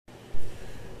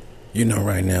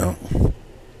Right now,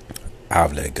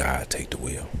 I've let God take the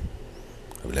wheel.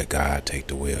 I've let God take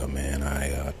the wheel, man.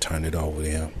 I turned it over to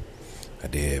Him. I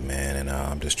did, man, and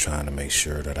I'm just trying to make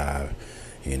sure that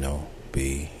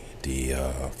be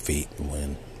the feet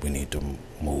when we need to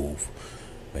move.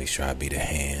 Make sure I be the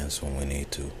hands when we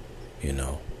need to,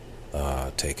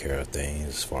 take care of things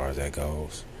as far as that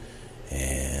goes.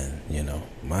 And,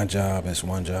 my job is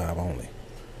one job only.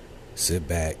 Sit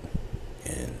back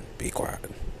and be quiet.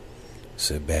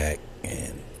 Sit back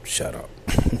and shut up.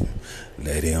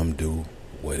 Let Him do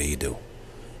what He do.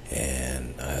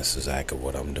 And that's exactly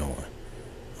what I'm doing.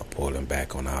 I'm pulling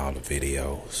back on all the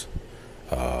videos.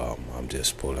 I'm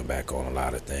just pulling back on a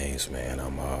lot of things, man.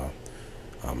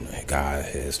 God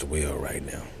has the will right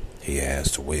now. He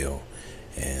has the will.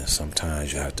 And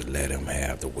sometimes you have to let Him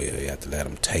have the will. You have to let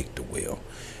Him take the will.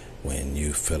 When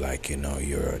you feel like,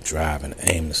 you're driving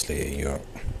aimlessly and you're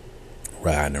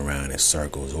riding around in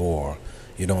circles, or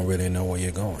you don't really know where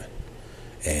you're going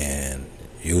and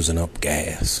using up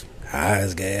gas. High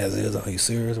as gas is, are you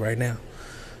serious right now?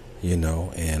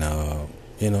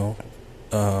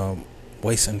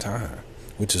 Wasting time,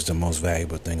 which is the most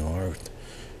valuable thing on earth.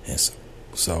 And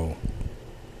so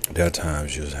there are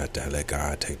times you just have to let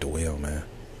God take the wheel, man.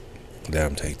 Let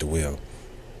Him take the wheel.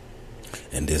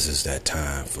 And this is that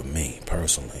time for me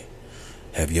personally.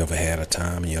 Have you ever had a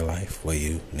time in your life where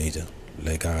you need to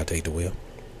let God take the wheel?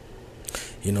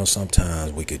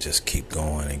 Sometimes we could just keep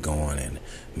going and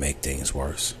make things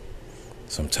worse.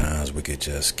 Sometimes we could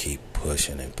just keep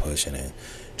pushing and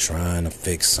trying to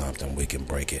fix something. We can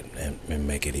break it and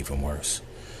make it even worse.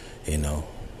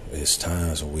 It's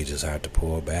times when we just have to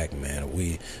pull back, man.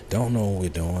 We don't know what we're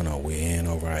doing, or we're in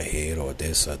over our head, or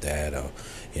this or that, or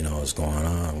what's going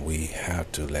on. We have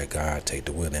to let God take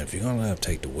the wheel. And if you're gonna let Him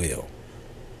take the wheel,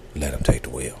 let Him take the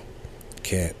wheel.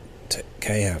 Can't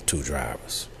have two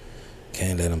drivers.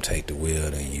 Can't let Him take the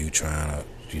wheel and you trying to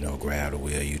grab the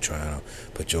wheel. You trying to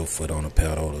put your foot on the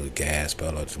pedal or the gas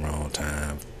pedal at the wrong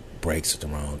time, brakes at the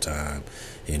wrong time.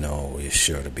 It's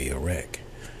sure to be a wreck.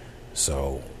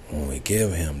 So when we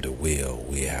give Him the wheel,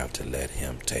 we have to let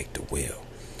Him take the wheel.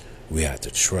 We have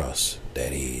to trust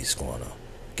that He's going to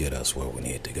get us where we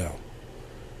need to go.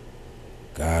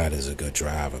 God is a good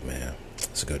driver, man.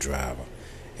 It's a good driver.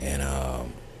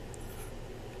 And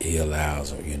He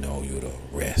allows you to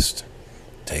rest.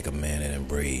 Take a minute and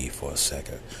breathe for a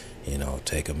second.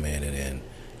 Take a minute and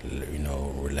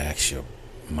relax your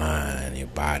mind, your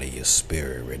body, your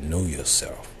spirit. Renew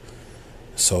yourself.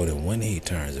 So that when He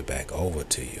turns it back over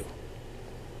to you,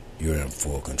 you're in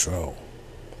full control.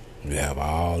 You have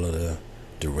all of the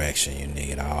direction you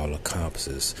need, all the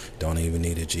compasses. Don't even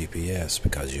need a GPS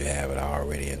because you have it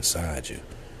already inside you.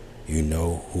 You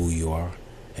know who you are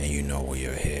and you know where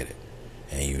you're headed.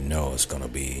 And it's going to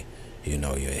be, you're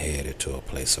headed to a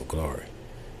place of glory.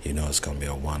 It's going to be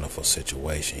a wonderful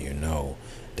situation.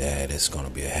 That it's going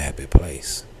to be a happy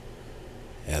place,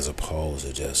 as opposed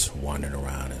to just wandering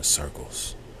around in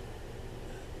circles.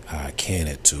 I akin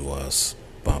it to us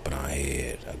bumping our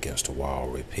head against the wall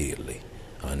repeatedly,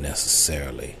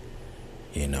 unnecessarily,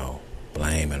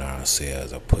 blaming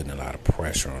ourselves or putting a lot of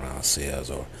pressure on ourselves,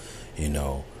 or,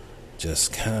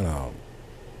 just kind of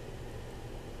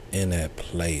in that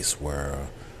place where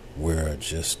we're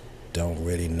just don't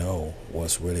really know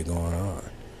what's really going on.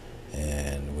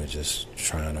 And we're just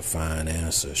trying to find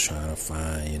answers, trying to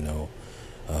find,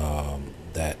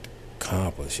 that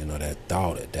compass, that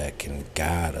thought that can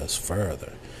guide us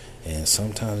further. And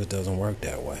sometimes it doesn't work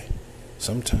that way.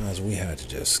 Sometimes we have to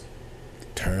just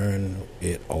turn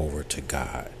it over to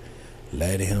God.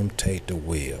 Let Him take the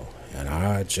wheel. And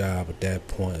our job at that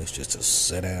point is just to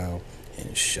sit down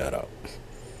and shut up.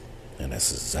 And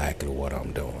that's exactly what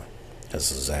I'm doing.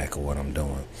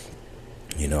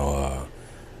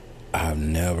 I've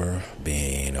never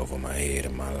been over my head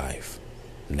in my life.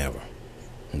 Never.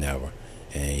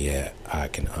 And yet I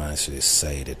can honestly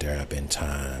say that there have been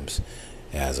times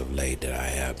as of late that I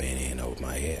have been in over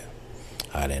my head.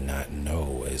 I did not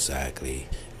know exactly.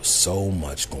 There was so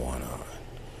much going on,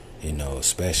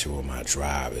 especially with my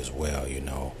drive as well,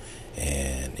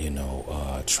 and,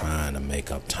 trying to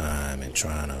make up time and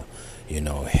trying to,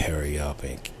 hurry up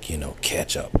and,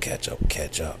 catch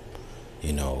up.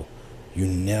 You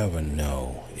never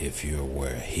know if you're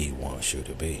where He wants you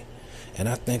to be. And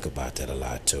I think about that a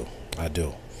lot too. I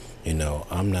do.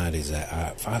 I'm not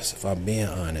if I'm being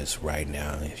honest right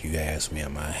now, if you ask me,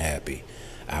 am I happy?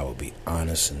 I will be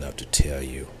honest enough to tell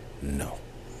you no.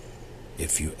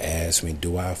 If you ask me,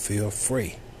 do I feel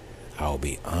free? I'll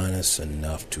be honest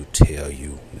enough to tell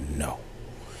you no.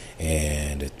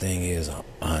 And the thing is, I'm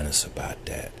honest about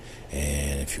that.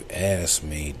 And if you ask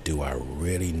me, do I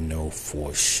really know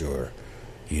for sure,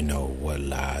 what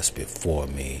lies before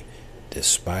me?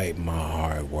 Despite my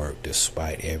hard work,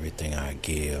 despite everything I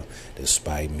give,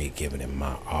 despite me giving it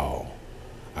my all,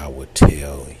 I would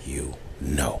tell you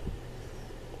no.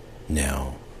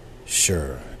 Now,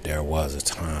 sure, there was a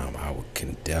time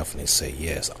can definitely say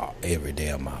yes every day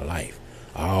of my life.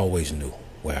 I always knew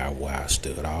where I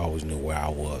stood. I always knew where I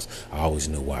was. I always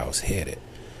knew where I was headed.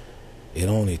 It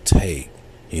only take,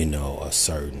 a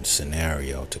certain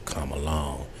scenario to come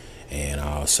along and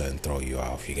all of a sudden throw you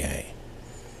off your game.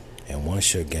 And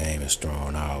once your game is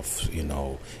thrown off,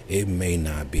 it may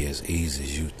not be as easy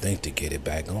as you think to get it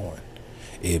back on.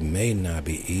 It may not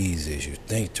be easy as you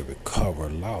think to recover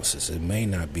losses. It may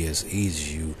not be as easy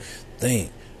as you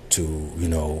think to,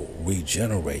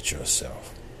 regenerate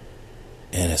yourself.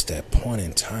 And it's that point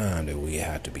in time that we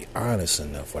have to be honest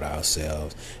enough with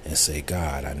ourselves and say,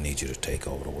 God, I need you to take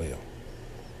over the wheel.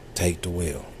 Take the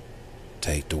wheel.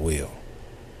 Take the wheel.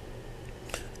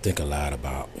 Think a lot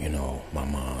about, my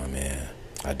mom, man.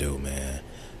 I do, man.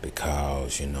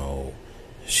 Because,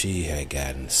 she had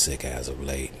gotten sick as of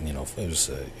late. It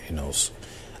was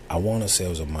I want to say it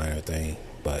was a minor thing,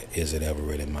 but is it ever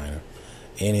really minor?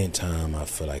 Anytime I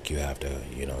feel like you have to,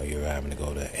 you're having to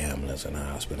go to ambulance and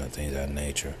hospital and things of that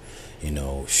nature,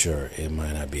 sure, it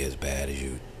might not be as bad as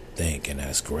you think, and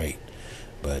that's great.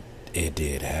 But it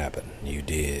did happen. You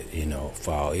did,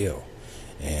 fall ill.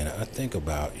 And I think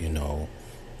about,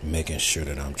 making sure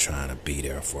that I'm trying to be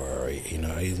there for her.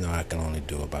 Even though I can only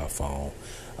do it by phone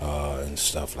and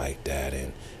stuff like that,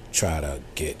 and try to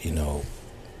get,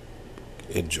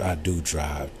 I do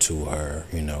drive to her,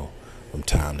 from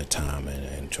time to time,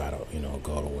 and try to,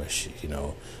 go to where she,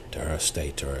 to her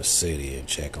state, to her city, and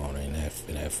check on her in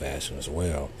that fashion as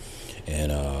well.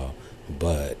 And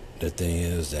but the thing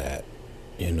is that,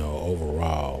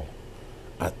 overall,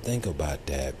 I think about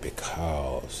that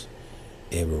because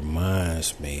it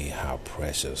reminds me how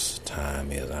precious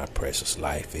time is, how precious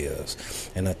life is.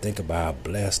 And I think about how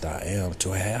blessed I am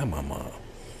to have my mom.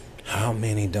 How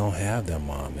many don't have their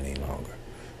mom any longer?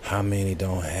 How many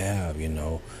don't have,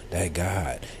 that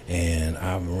God? And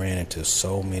I've ran into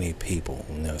so many people,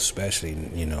 especially,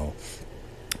 in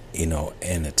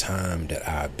the time that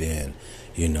I've been,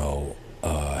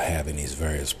 having these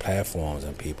various platforms,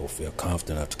 and people feel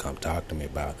comfortable enough to come talk to me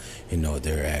about,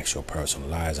 their actual personal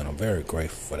lives. And I'm very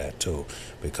grateful for that too,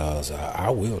 because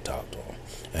I will talk to them,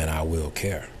 and I will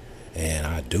care, and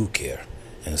I do care.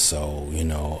 And so,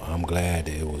 I'm glad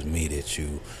that it was me that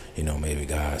you, maybe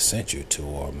God sent you to,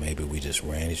 or maybe we just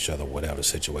ran each other, whatever the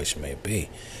situation may be.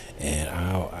 And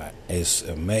it's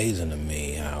amazing to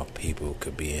me how people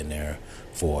could be in their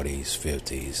 40s,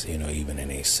 50s, even in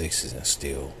their 60s, and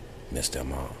still miss their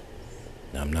mom.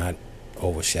 Now, I'm not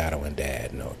overshadowing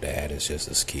dad. No, dad is just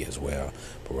as key as well.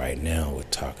 But right now, we're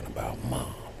talking about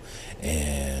mom.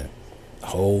 And a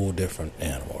whole different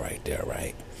animal right there,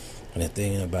 right? And the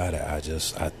thing about it,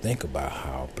 I think about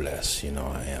how blessed,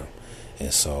 I am.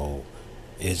 And so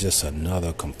it's just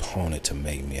another component to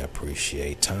make me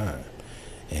appreciate time.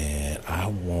 And I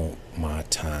want my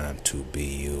time to be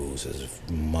used as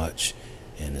much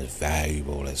and as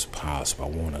valuable as possible. I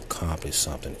want to accomplish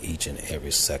something each and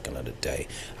every second of the day.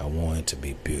 I want it to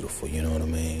be beautiful, you know what I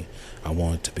mean? I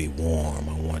want it to be warm.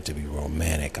 I want it to be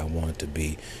romantic. I want it to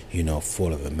be,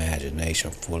 full of imagination,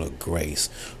 full of grace,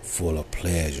 full of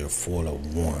pleasure, full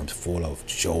of warmth, full of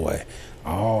joy.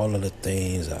 All of the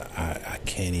things I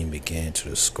can't even begin to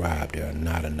describe. There are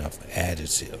not enough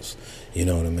adjectives, you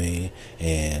know what I mean?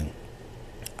 And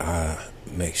I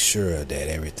make sure that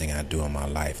everything I do in my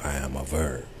life, I am a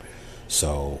verb.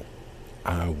 So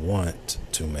I want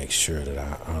to make sure that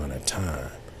I honor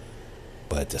time.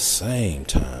 But at the same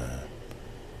time,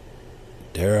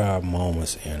 there are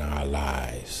moments in our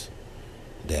lives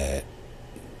that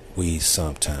we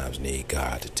sometimes need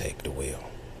God to take the wheel.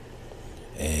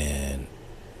 And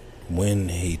when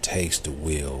he takes the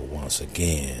wheel once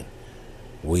again,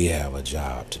 we have a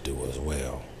job to do as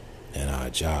well. And our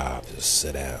job is to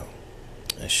sit down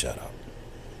and shut up.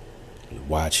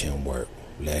 Watch him work.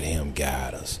 Let him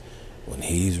guide us. When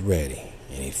he's ready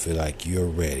and he feel like you're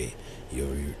ready,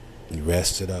 you're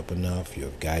rested up enough,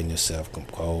 you've gotten yourself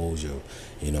composed,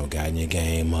 you've gotten your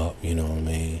game up, you know what I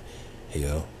mean?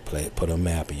 He'll put a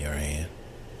map in your hand,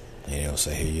 and he'll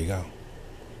say, here you go.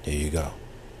 Here you go.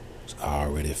 It's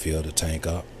already filled the tank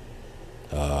up.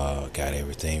 Got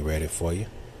everything ready for you.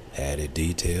 Had it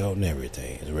detailed and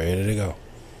everything. It's ready to go.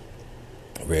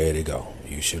 Ready to go.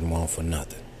 You shouldn't want for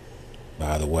nothing.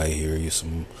 By the way, here are you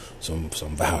some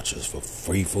vouchers for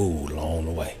free food along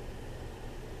the way.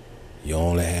 You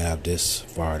only have this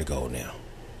far to go now.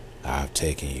 I've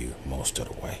taken you most of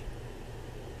the way.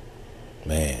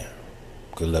 Man,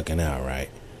 good looking out, right?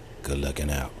 Good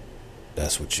looking out.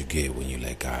 That's what you get when you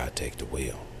let God take the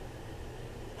wheel.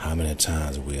 How many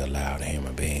times we allowed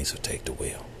human beings to take the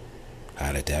wheel?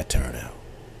 How did that turn out?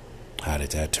 How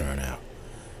did that turn out?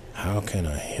 How can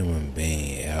a human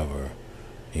being ever,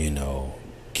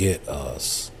 get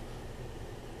us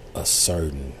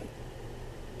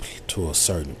to a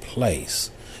certain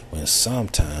place when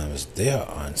sometimes they're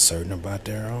uncertain about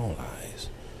their own lives?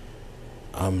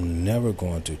 I'm never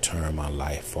going to turn my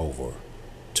life over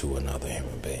to another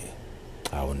human being.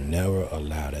 I will never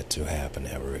allow that to happen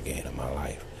ever again in my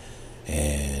life.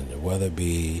 And whether it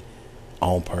be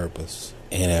on purpose,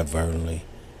 inadvertently,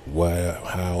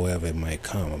 however it might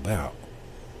come about,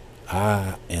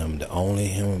 I am the only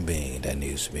human being that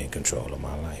needs to be in control of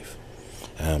my life.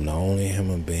 I am the only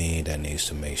human being that needs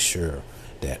to make sure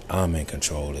that I'm in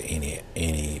control of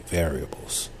any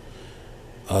variables.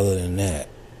 Other than that,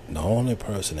 the only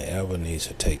person that ever needs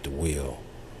to take the wheel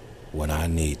when I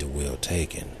need the wheel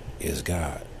taken is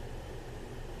God.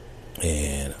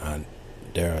 And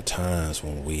there are times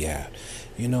when we have,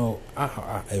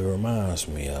 it reminds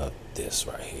me of this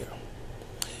right here.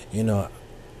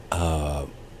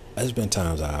 There's been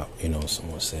times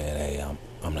someone said, hey,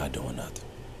 I'm not doing nothing.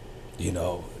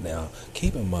 Now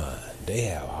keep in mind, they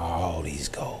have all these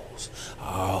goals,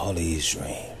 all these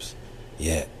dreams,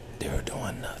 yet they're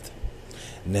doing nothing.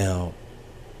 Now,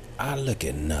 I look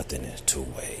at nothing in two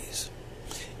ways.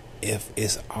 If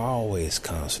it's always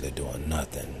constantly doing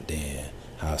nothing, then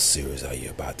how serious are you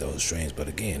about those dreams? But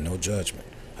again, no judgment.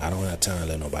 I don't have time to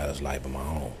live nobody's life of my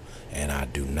own. And I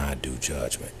do not do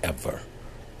judgment, ever.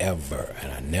 Ever.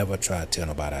 And I never try to tell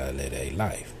nobody how to live their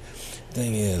life. The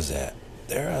thing is that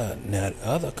that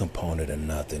other component of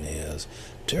nothing is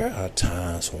there are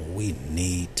times when we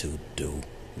need to do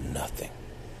nothing.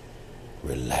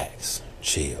 Relax,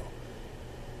 chill.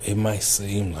 It might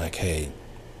seem like, hey,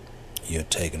 you're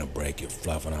taking a break, you're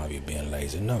fluffing off, you're being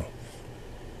lazy. No.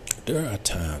 There are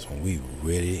times when we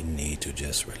really need to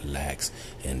just relax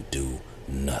and do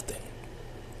nothing.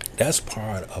 That's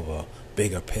part of a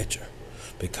bigger picture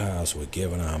because we're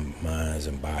giving our minds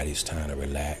and bodies time to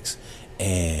relax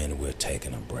and we're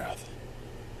taking a breath.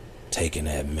 Taking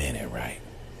that minute, right?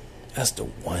 That's the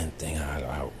one thing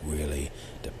I really,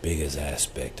 the biggest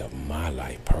aspect of my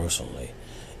life personally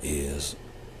is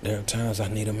there are times I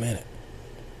need a minute.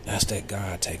 That's that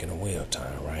God taking the wheel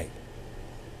time, right?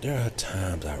 There are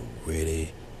times I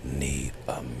really need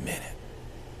a minute.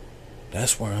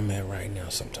 That's where I'm at right now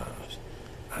sometimes.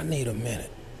 I need a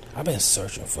minute. I've been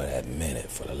searching for that minute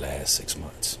for the last 6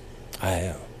 months. I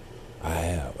have.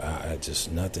 I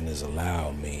just, nothing has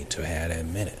allowed me to have that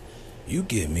minute. You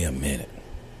give me a minute.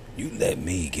 You let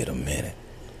me get a minute.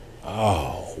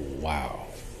 Oh, wow.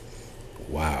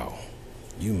 Wow.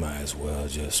 You might as well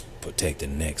just take the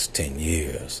next 10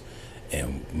 years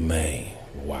and, man,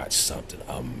 watch something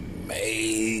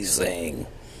amazing.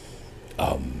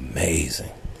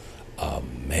 Amazing.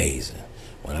 Amazing.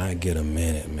 When I get a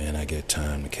minute, man, I get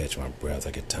time to catch my breath.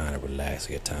 I get time to relax.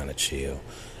 I get time to chill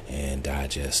and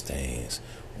digest things.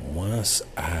 Once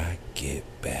I get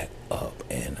back up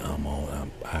and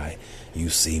you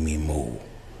see me move,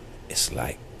 it's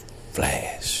like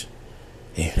flash.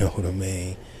 You know what I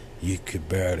mean? You could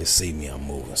barely see me. I'm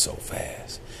moving so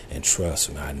fast. And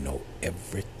trust me, I know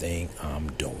everything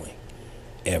I'm doing.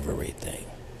 Everything.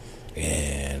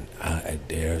 And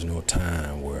there's no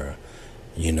time where,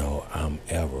 I'm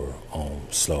ever on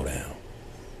slowdown.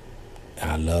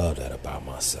 I love that about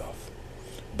myself.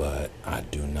 But I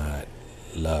do not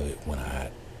love it when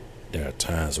there are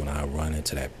times when I run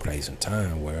into that place and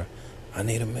time where I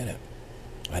need a minute.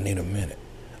 I need a minute.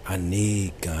 I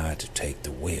need God to take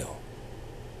the wheel.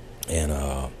 And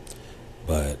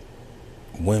but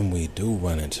when we do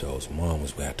run into those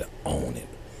moments, we have to own it.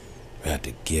 We have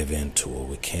to give into it.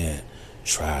 We can't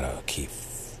try to keep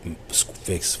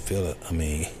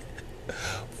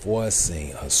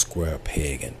forcing a square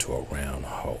peg into a round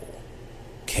hole.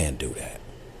 Can't do that.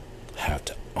 Have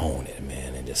to own it,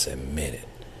 man, and just admit it.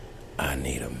 I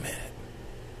need a minute.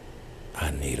 I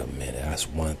need a minute. That's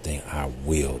one thing I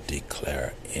will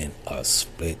declare in a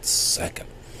split second.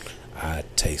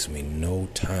 It takes me no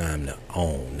time to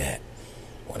own that.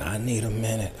 When I need a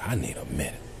minute, I need a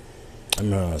minute. I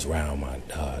remember I was around my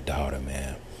daughter,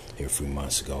 man, here a few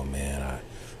months ago, man. I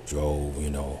drove,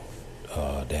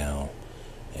 down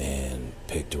and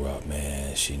picked her up,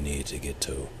 man. She needed to get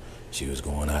to, she was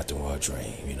going after her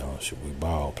dream, we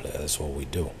ball players, that's what we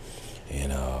do.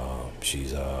 And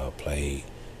she's played,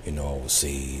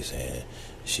 overseas, and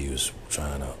she was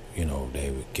trying to,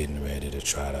 they were getting ready to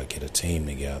try to get a team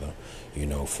together,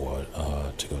 for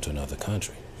to go to another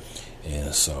country.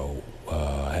 And so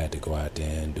I had to go out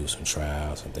there and do some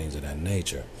trials and things of that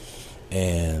nature.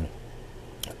 And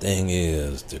the thing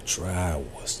is, the trial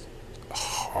was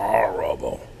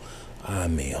horrible. I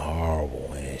mean,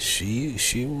 horrible. And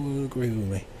she would agree with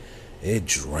me. It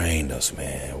drained us,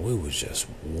 man. We was just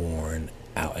worn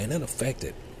out. And it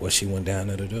affected what she went down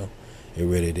there to do. It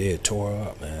really did. Tore her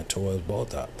up, man. Tore us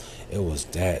both up. It was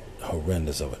that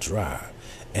horrendous of a drive.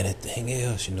 And the thing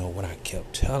is, what I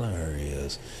kept telling her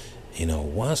is,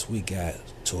 once we got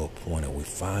to a point and we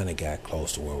finally got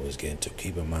close to where we was getting to,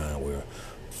 keep in mind we're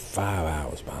 5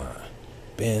 hours behind.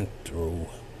 Been through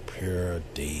pure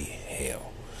D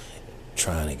hell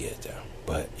trying to get there.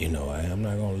 But, I'm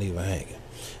not going to leave her hanging.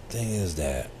 Thing is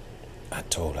that I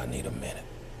told her I need a minute.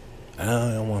 I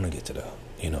don't want to get to the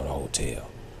hotel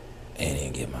and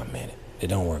then get my minute. It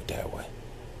don't work that way.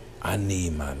 I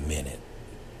need my minute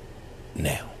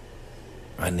now.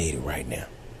 I need it right now.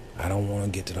 I don't want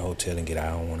to get to the hotel and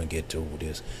I don't want to get to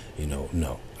this,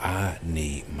 no. I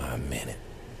need my minute.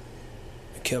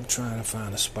 I kept trying to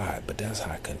find a spot, but that's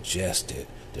how congested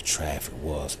the traffic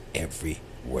was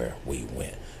everywhere we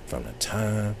went. From the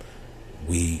time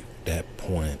that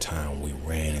point in time we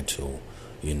ran into,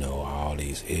 all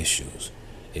these issues,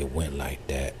 it went like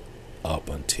that up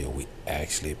until we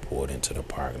actually pulled into the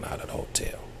parking lot of the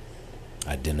hotel.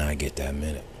 I did not get that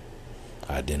minute.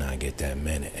 And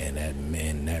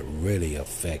that really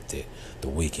affected the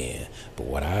weekend. But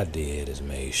what I did is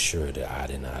made sure that I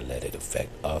did not let it affect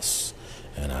us,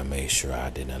 and I made sure I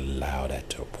didn't allow that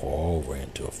to pour over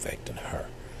into affecting her.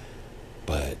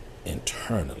 But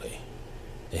internally,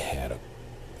 it had a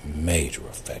major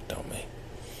effect on me.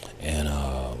 And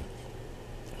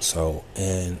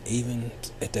and even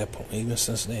at that point, even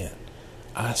since then,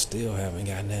 I still haven't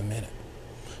gotten that minute.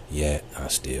 Yet I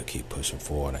still keep pushing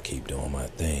forward. I keep doing my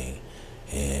thing.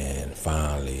 And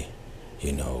finally,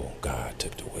 God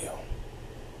took the wheel.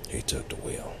 He took the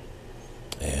wheel.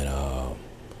 And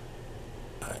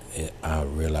I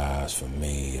realized for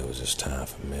me, it was just time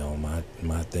for me.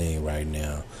 My thing right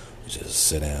now was just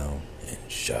sit down and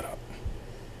shut up.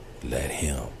 Let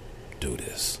him do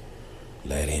this.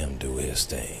 Let him do his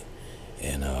thing.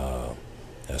 And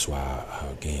that's why,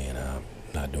 again, I'm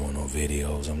not doing no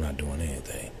videos. I'm not doing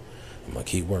anything. I'm going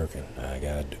to keep working. I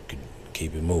got to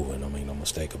keep it moving. I mean, no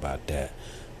mistake about that.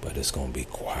 But it's going to be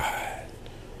quiet,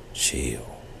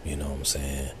 chill. You know what I'm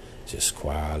saying? Just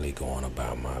quietly going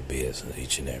about my business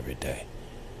each and every day.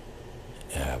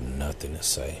 I have nothing to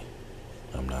say.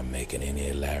 I'm not making any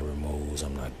elaborate moves.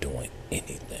 I'm not doing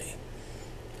anything.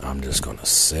 I'm just going to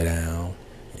sit down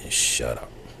and shut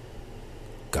up.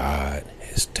 God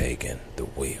has taken the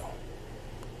wheel.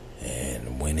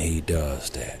 And when he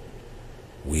does that,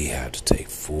 we have to take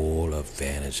full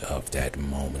advantage of that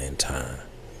moment in time,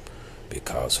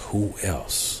 because who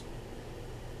else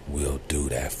will do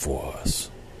that for us?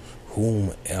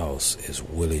 Whom else is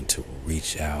willing to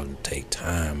reach out and take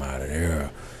time out of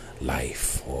their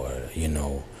life or,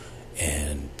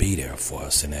 and be there for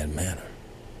us in that manner?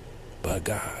 But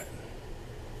God.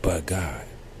 But God.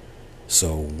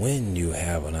 So when you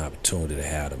have an opportunity to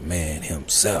have the man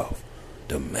himself,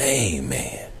 the main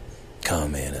man,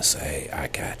 come in and say, I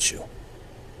got you.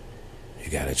 You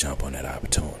got to jump on that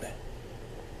opportunity.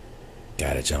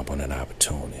 Got to jump on that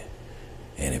opportunity.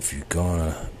 And if you're going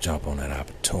to jump on that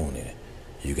opportunity,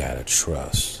 you got to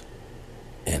trust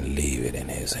and leave it in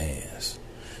his hands.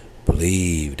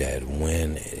 Believe that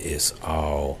when it's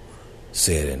all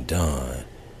said and done,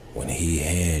 when he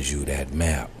hands you that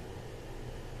map,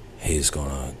 he's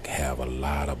going to have a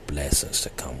lot of blessings to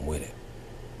come with it.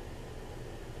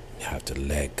 You have to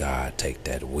let God take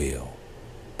that wheel,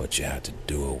 but you have to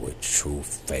do it with true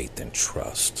faith and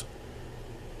trust,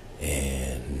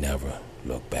 and never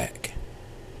look back.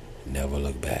 Never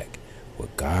look back.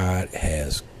 What God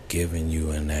has given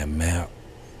you in that map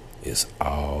is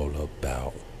all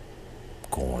about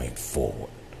going forward,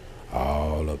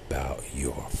 all about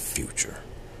your future.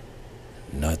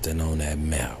 Nothing on that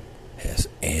map has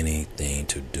anything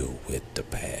to do with the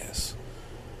past.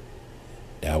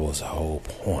 That was the whole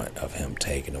point of him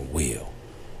taking the wheel,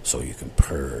 so you can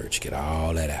purge, get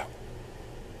all that out,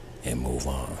 and move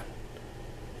on,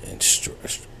 and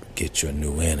get your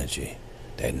new energy,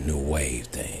 that new wave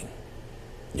thing.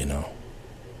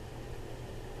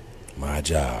 My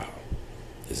job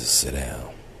is to sit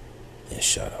down and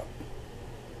shut up,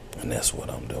 and that's what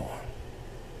I'm doing.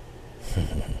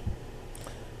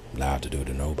 Allowed to do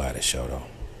the Nobody Show, though.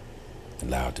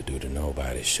 Allowed to do the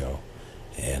Nobody Show.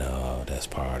 And that's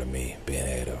part of me being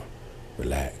able to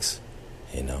relax.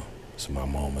 It's my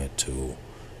moment to,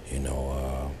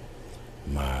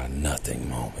 my nothing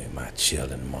moment, my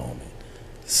chilling moment.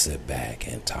 Sit back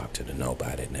and talk to the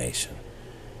Nobody Nation.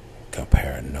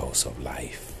 Compare notes of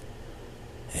life.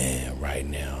 And right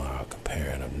now, our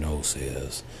comparing of notes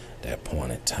is that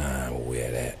point in time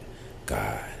where we're at.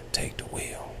 God, take the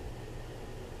wheel.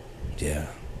 Yeah.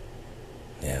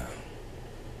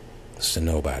 It's the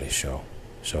Nobody Show.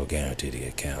 Show guaranteed to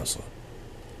get canceled.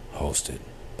 Hosted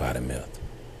by The Myth.